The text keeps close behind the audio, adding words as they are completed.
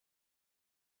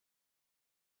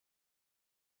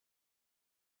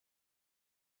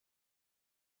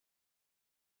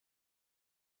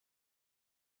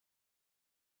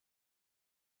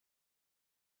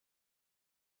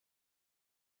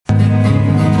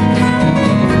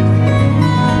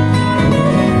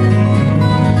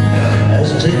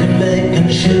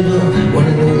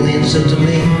said to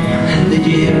me, did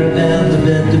you hear about the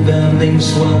bed being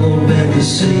swallowed by the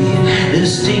sea? They're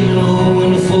steaming low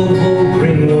in a full boat,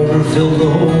 bringing over, filled the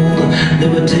hold. They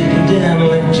were taken down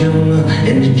like Jonah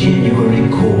in the January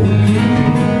cold.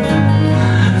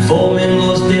 4 men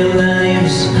lost their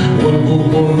lives, one poor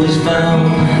boy was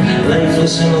found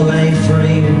lifeless in a life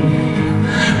frame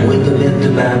where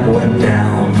the bed went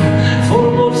down.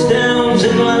 4 boats down,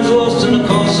 10 lives lost in the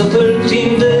course of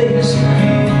 13 days.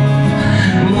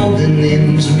 More than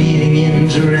ends meeting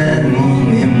ends riding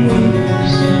on them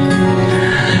waves.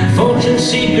 Fortune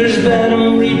seekers,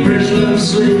 bottom reapers, love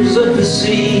slaves of the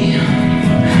sea.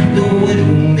 The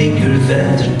widow maker,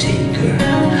 father taker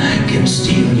can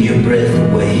steal your breath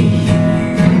away.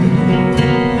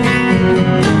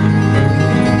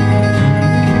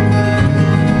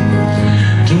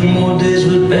 Days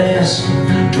would pass,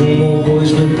 2 more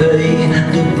boys would pay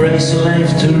the price of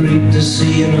life to reap the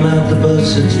sea and mount the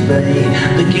Buzzard's Bay.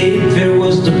 The Cape Fear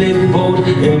was the big boat,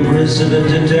 imprisoned at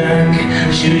the dark.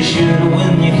 Sure to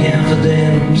win your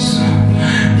confidence,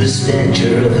 the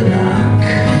stature of an ark.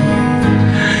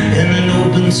 In an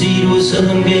open sea to a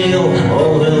southern gale,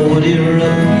 all hell would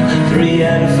erupt. 3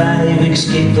 out of 5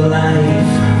 escaped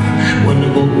alive when the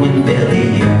boat went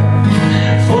belly up.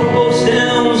 4 boats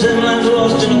down, 7 lives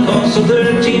lost in a course of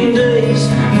 13 days.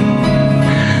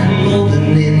 More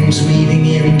than ends meeting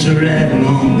into riding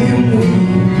on them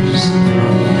waves.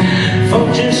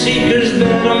 Fortune seekers,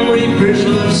 bottom reapers,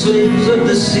 love slaves of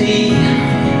the sea.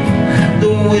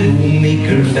 The widow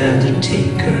maker, father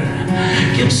taker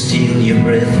can steal your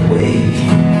breath away.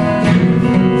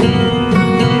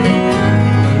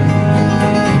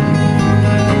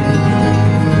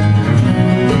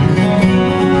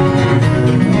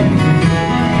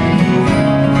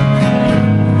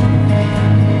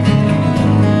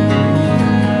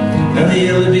 The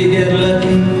Elodie got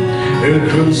lucky, her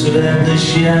crew survived the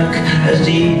shock as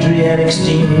the Adriatic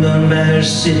steamed on by her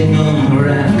sitting on the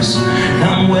rocks.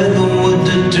 Calm weather would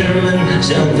determine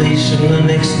salvation the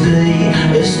next day.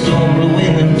 A storm blew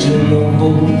in and 2 more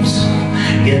boats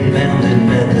get pounded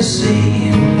by the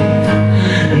sea.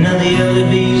 Now the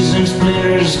Elodie's and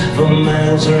splinters for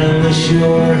miles around the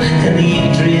shore, and the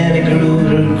Adriatic rode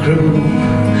her crew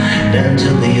down to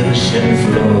the ocean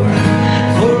floor.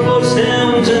 4 boats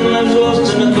down, 10 lives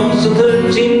lost in a course of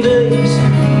 13 days.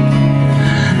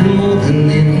 More than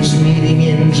ends meeting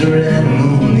ends riding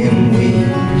on them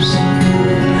waves.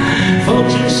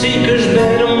 Fortune seekers,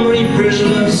 bottom reapers,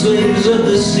 love slaves of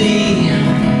the sea.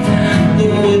 The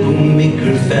widow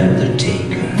maker, father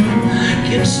taker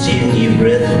can steal your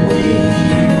breath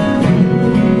away.